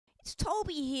It's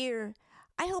Toby here.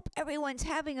 I hope everyone's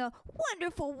having a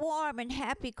wonderful, warm, and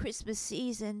happy Christmas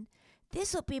season.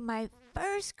 This will be my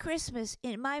first Christmas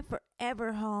in my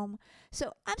forever home,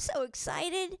 so I'm so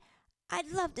excited.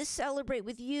 I'd love to celebrate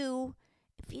with you.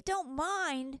 If you don't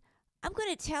mind, I'm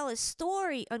going to tell a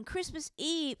story on Christmas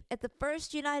Eve at the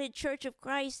First United Church of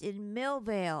Christ in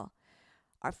Millvale.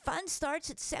 Our fun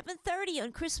starts at 7:30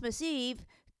 on Christmas Eve.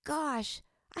 Gosh,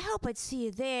 I hope I'd see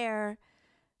you there.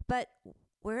 But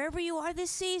wherever you are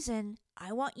this season,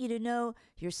 I want you to know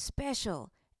you're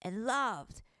special and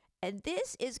loved. And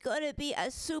this is going to be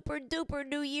a super duper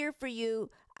new year for you.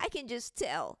 I can just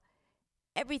tell.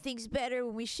 Everything's better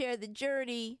when we share the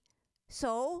journey.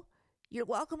 So, you're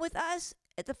welcome with us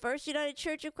at the First United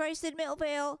Church of Christ in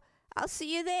Millvale. I'll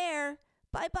see you there.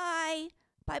 Bye bye.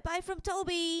 Bye bye from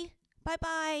Toby. Bye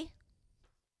bye.